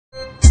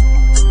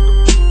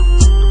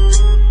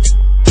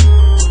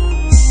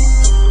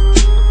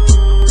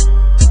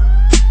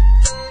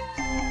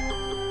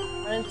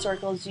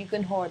kills, you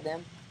can hoard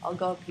them. I'll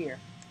go up here.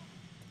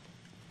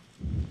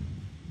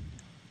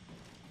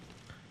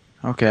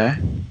 Okay.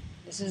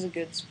 This is a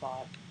good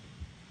spot.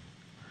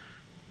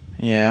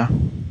 Yeah.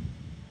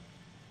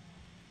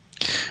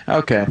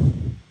 Okay.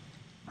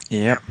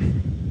 Yep.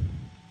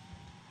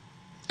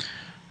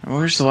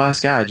 Where's the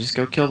last guy? Just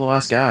go kill the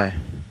last guy.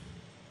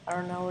 I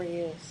don't know where he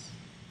is.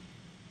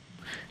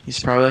 He's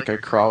probably like a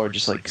crawler,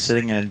 just like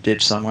sitting in a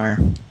ditch somewhere.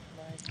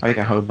 Like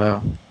a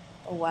hobo.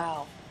 Oh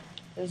wow.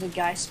 There's a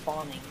guy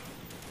spawning.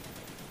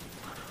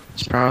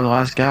 He's probably the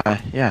last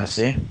guy. Yeah,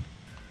 see?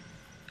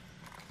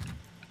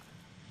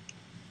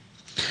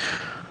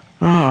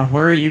 Oh,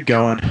 where are you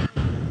going?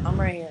 I'm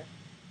right here.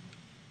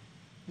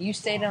 You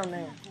stay down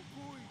there.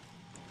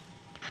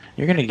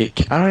 You're gonna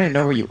get... I don't even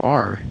know where you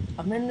are.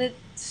 I'm in the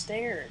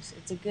stairs.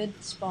 It's a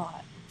good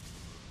spot.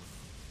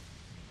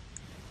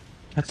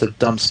 That's a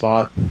dumb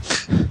spot.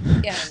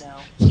 Yeah, I know.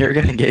 You're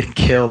gonna get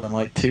killed in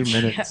like 2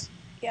 minutes.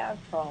 Yeah,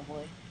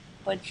 probably.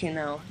 But you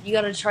know, you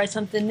gotta try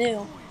something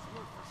new.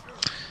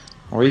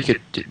 Or you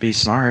could be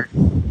smart.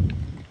 And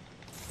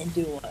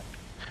do what?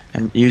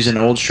 And use an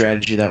old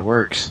strategy that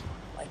works.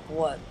 Like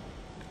what?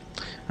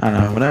 I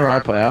don't know. Whenever I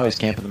play, I always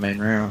camp in the main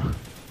room.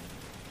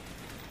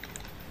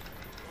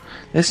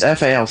 This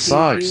FAL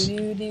sucks.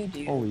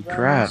 Holy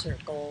crap.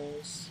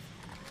 Circles.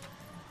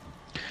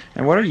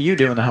 And what are you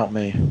doing to help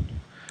me?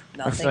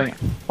 Nothing.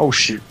 Oh,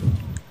 shoot.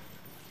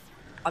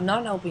 I'm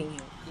not helping you.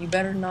 You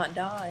better not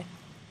die.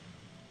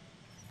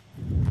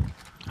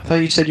 I thought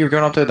you said you were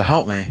going up there to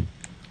help me.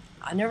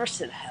 I never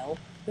said help.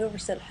 Whoever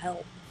said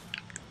help?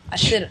 I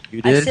said...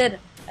 You did?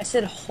 I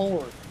said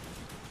hoard.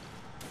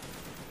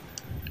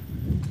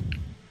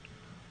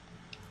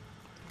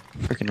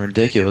 Freaking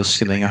ridiculous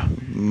getting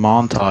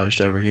montaged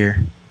over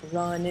here.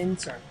 Run in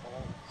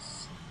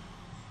circles.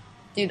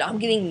 Dude, I'm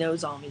getting no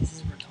zombies. This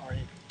is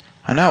retarded.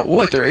 I know.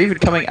 Look, they're even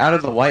coming out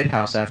of the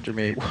lighthouse after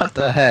me. What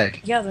the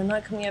heck? Yeah, they're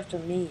not coming after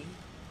me.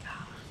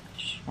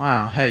 Gosh.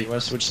 Wow. Hey, you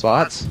want to switch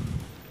spots?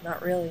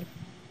 Not really.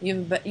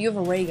 You have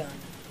a ray gun.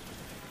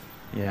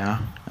 Yeah.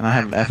 And I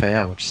have an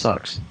FAL, which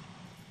sucks.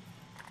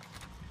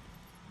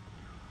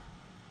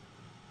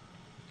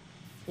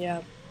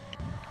 Yeah.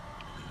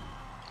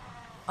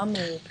 I'm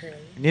gonna repair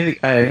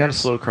it. I got a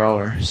slow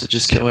crawler, so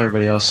just kill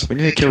everybody else. We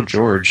need to kill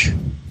George.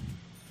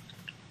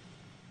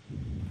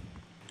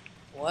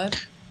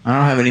 What? I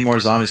don't have any more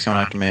zombies coming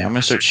after me. I'm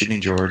gonna start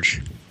shooting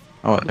George.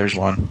 Oh, there's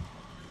one.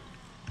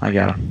 I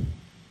got him.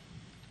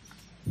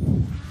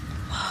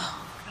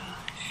 Oh,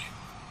 gosh.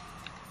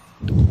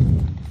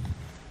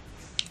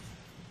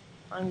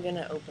 I'm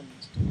gonna open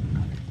this door.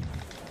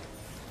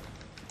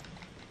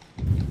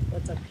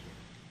 What's up here?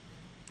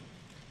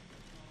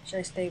 Should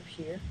I stay up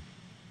here?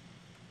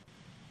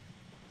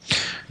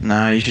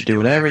 Nah, you should do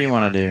whatever you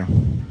want to do.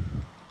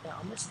 Yeah,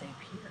 I'm gonna stay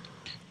up here.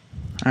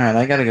 Alright,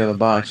 I gotta go to the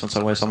box once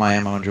I waste all my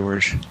ammo on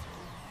George.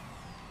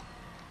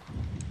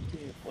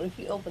 Dude, what if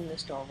you open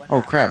this door?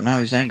 Oh crap, now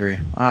he's angry.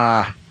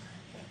 Ah.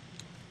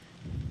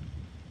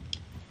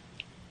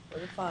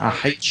 What if I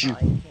hate you. I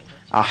can't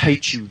I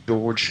hate you,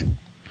 George.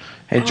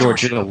 Hey,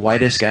 George, you're the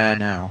whitest guy I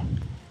know.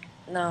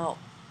 No.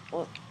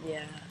 Well,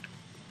 yeah.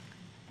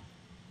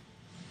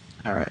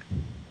 Alright.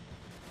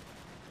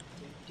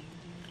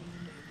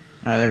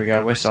 Alright, there we go.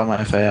 I wasted all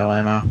my FAL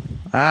ammo.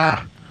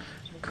 Ah!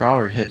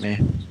 Crawler hit me.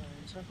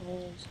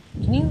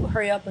 Can you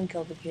hurry up and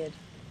kill the kid?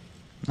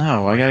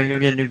 No, I gotta go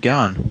get a new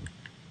gun.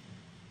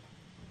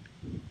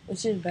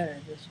 Which is better?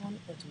 This one?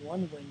 It's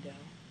one window.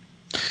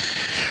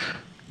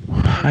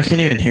 I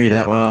can't even hear you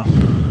that well.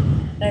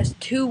 It has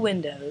two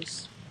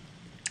windows.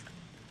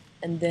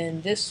 And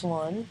then this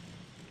one.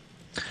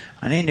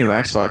 I need a new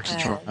Xbox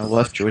controller. My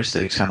left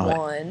joystick's kind of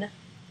like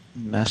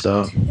messed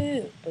up.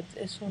 Two, but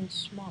this one's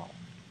small.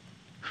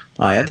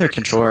 My other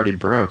controller already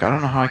broke. I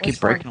don't know how I keep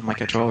Which one? breaking on my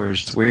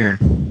controllers. It's weird.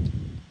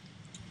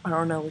 I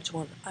don't know which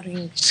one. I don't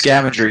even.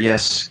 Scavenger,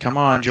 yes. Come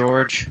on,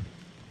 George.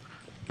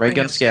 Ray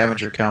gun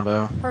scavenger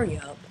combo. Hurry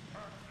up.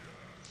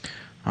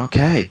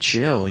 Okay,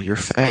 chill. Your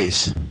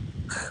face.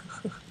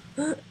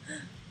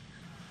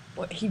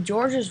 What?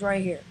 George is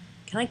right here.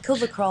 Can I kill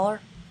the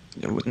crawler?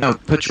 No,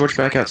 put George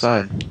back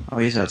outside. Oh,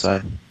 he's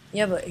outside.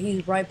 Yeah, but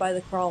he's right by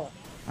the crawler.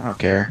 I don't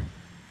care.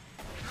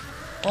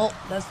 Well,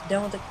 that's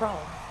done with the crawler.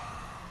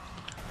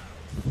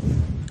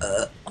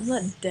 I'm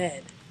not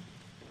dead.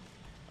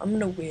 I'm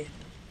gonna win.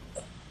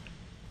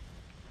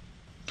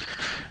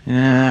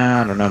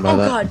 Yeah, I don't know about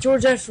that. Oh god,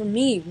 George died for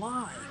me.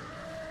 Why?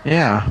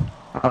 Yeah,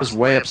 I was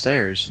way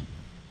upstairs.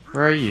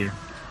 Where are you?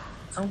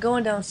 I'm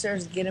going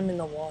downstairs to get him in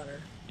the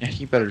water. Yeah,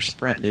 you better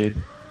sprint, dude.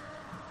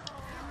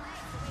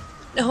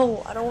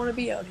 No, I don't want to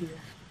be out here.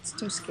 It's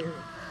too scary.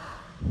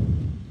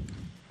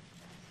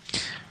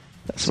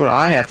 That's what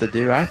I have to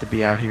do. I have to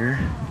be out here.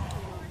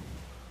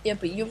 Yeah,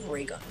 but you have a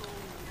ray gun.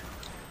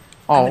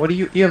 Oh, what do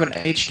you have an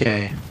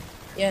HK.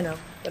 Yeah, I know,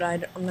 but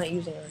I'm not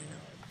using it right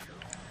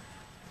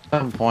now.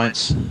 7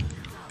 points.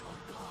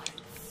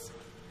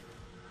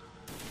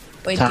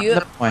 Wait, Top do you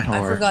have, point I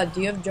whore. forgot,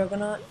 do you have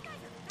Juggernaut?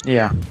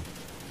 Yeah.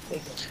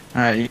 Okay,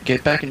 Alright, you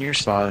get back in your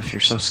spot if you're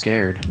so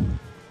scared.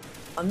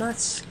 I'm not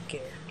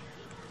scared.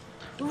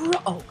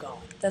 Oh god,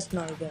 that's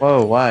not a good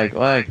Whoa, idea.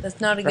 lag.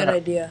 That's not a good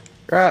idea.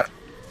 Crap.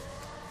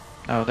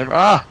 Oh, there.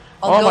 Ah!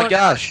 I'll Oh my go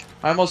gosh!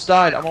 I almost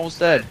died. I'm almost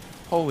dead.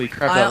 Holy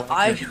crap! That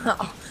lag hit.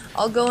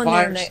 I'll go in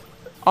there and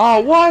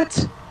Oh,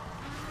 what?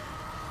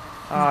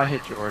 Oh, I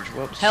hit George.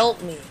 Whoops.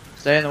 help me.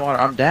 Stay in the water.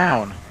 I'm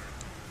down.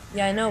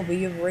 Yeah, I know, but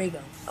you have a ray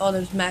gun. Oh,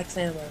 there's max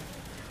ammo.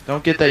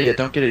 Don't get that yet.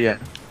 Don't get it yet.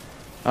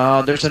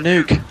 There's a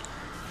nuke.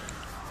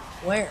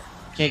 Where?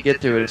 Can't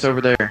get to it. It's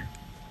over there.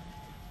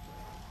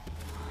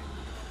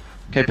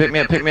 Okay, pick me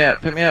up. Pick me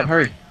up. Pick me up.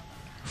 Hurry.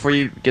 Before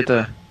you get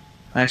the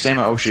max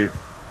ammo. Oh shoot.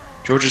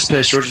 George is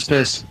pissed. George is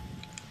pissed.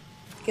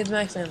 Get the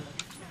max ammo.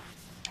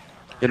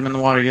 Get him in the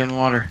water. Get him in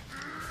the water.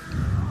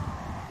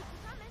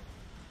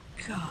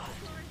 God.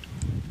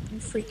 You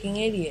freaking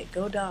idiot.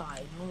 Go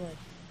die. Run.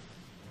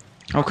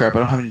 Oh crap! I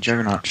don't have any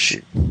juggernaut.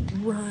 Shoot.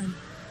 Run.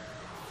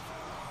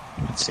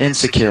 It's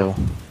insta-kill.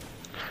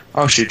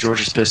 Oh shoot,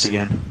 George is pissed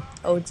again.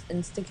 Oh, it's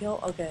insta-kill?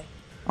 Okay.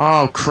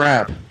 Oh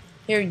crap.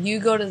 Here, you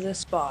go to this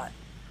spot.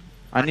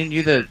 I need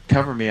you to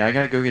cover me. I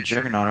gotta go get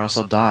juggernaut or else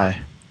I'll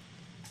die.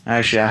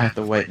 Actually, I have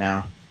to wait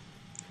now.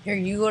 Here,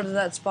 you go to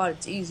that spot.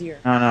 It's easier.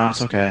 No,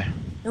 it's okay.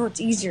 No, it's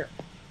easier.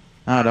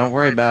 No, don't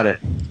worry about it.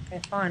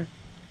 Okay, fine.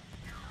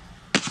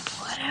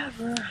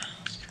 Whatever.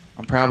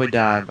 I'll probably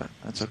die, but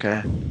that's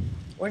okay.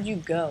 Where'd you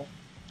go?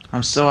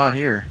 I'm still out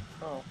here.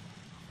 Oh.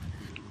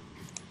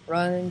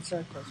 Run in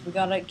circles. We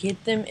gotta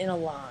get them in a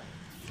line.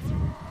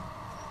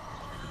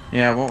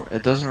 Yeah, well,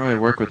 it doesn't really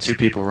work with two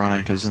people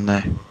running because then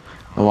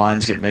the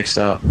lines get mixed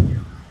up.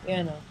 Yeah,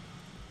 I know.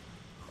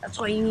 That's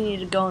why you need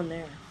to go in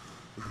there.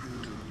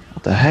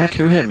 What the heck?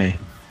 Who hit me?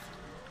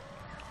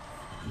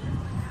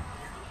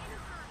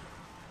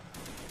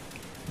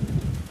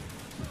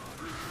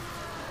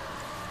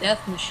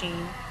 Death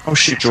machine. Oh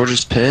shoot, George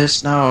is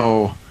pissed?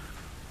 No.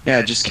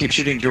 Yeah, just keep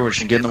shooting George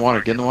and get in the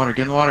water. Get in the water.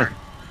 Get in the water.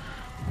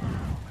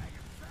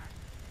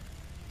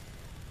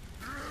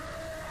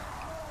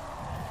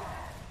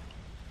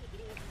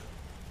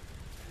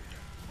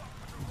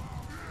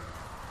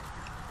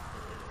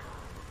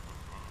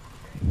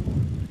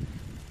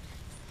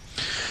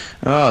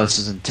 Oh, this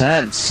is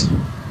intense.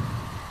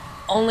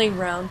 Only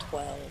round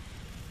 12.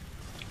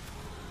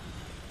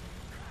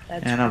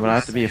 That's Yeah, no, but I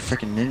have to be a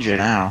freaking ninja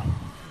now.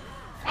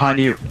 Behind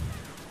you.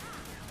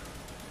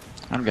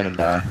 I'm gonna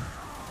die.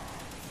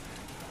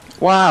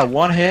 Wow,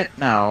 one hit?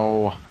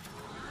 No.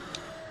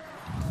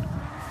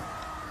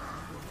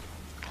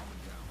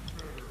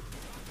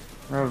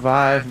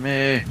 Revive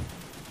me.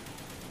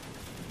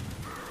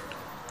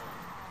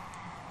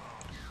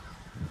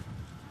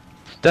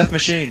 Death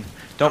machine.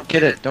 Don't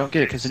get it. Don't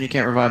get it, because then you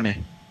can't revive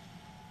me.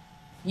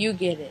 You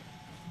get it.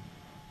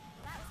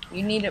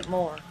 You need it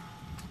more.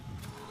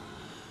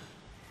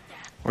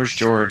 Where's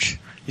George?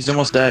 He's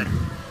almost dead.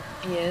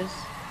 He is.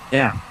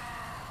 Yeah.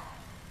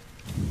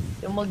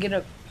 Then we'll get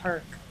a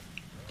perk.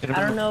 Get him I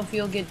in don't the- know if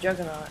you'll get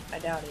Juggernaut. I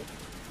doubt it.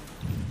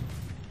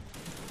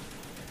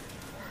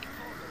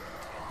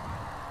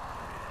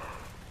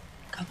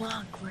 Come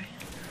on, Grant.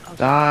 Okay.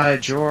 Die,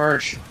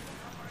 George.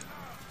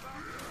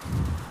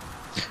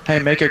 Hey,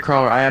 make it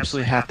crawler. I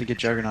absolutely have to get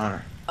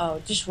Juggernaut.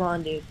 Oh, just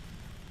run, dude.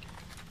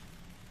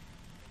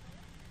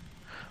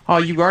 Oh,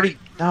 you already...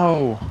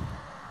 No.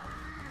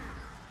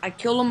 I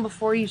killed him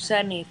before you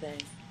said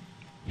anything.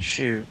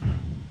 Shoot.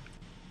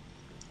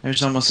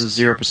 There's almost a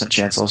 0%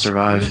 chance I'll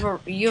survive.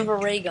 You have a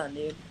ray gun,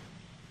 dude.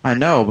 I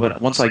know,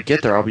 but once I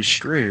get there, I'll be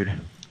screwed.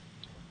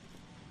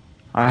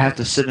 I have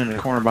to sit in a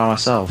corner by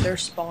myself. They're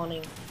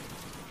spawning.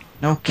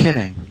 No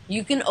kidding.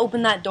 You can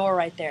open that door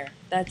right there.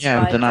 That's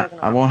Yeah, but then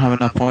I won't have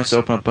enough points to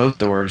open up both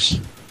doors.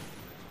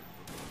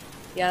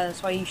 Yeah,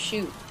 that's why you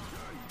shoot.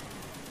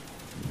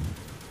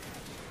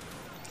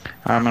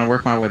 Alright, I'm gonna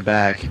work my way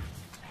back.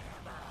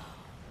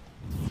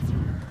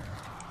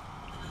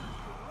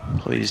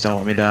 Please don't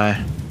let me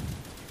die.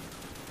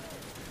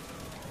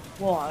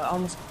 Whoa, I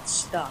almost got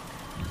stuck.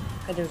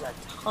 Okay, there's a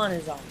ton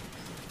of zombies.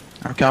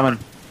 I'm coming.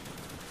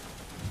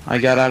 I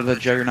got out of the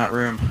Juggernaut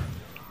room.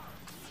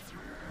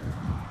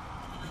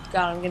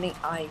 God, I'm getting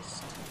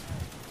iced.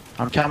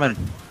 I'm coming.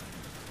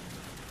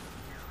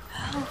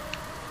 Oh,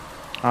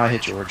 I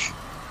hit George.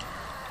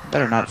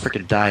 Better not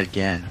freaking die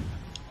again.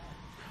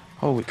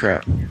 Holy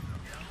crap.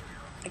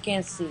 I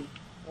can't see.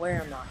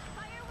 Where am I?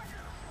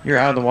 You're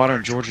out of the water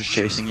and George is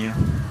chasing you.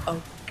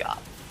 Oh, God.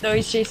 No,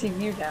 he's chasing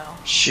you now.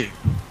 Shoot.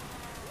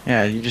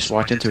 Yeah, you just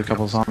walked into a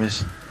couple of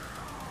zombies.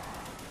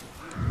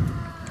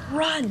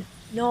 Run!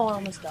 No, I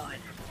almost died.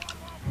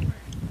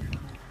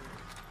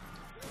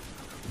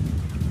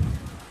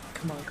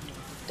 Come on,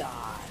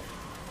 die.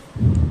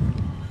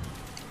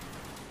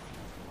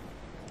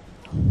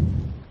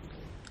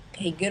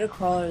 Okay, get a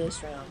crawler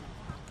this round.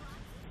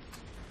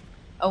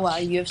 Oh wow,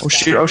 you have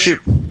scavenger? Oh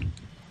shoot.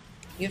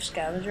 You have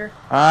scavenger?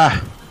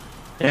 Ah!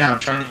 Yeah, I'm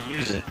trying to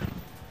use it.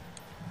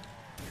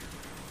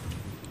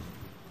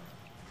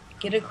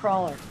 Get a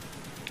crawler.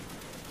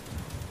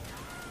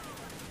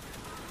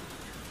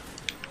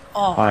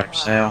 Oh, Fire wow.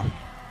 sale.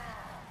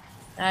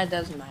 That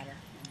doesn't matter.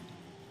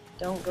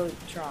 Don't go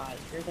try.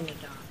 You're gonna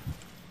die.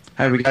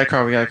 Hey, we got a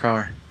crawler, we got a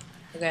crawler.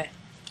 Okay.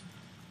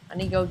 I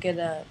need to go get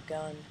a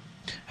gun.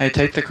 Hey,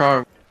 take the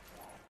car.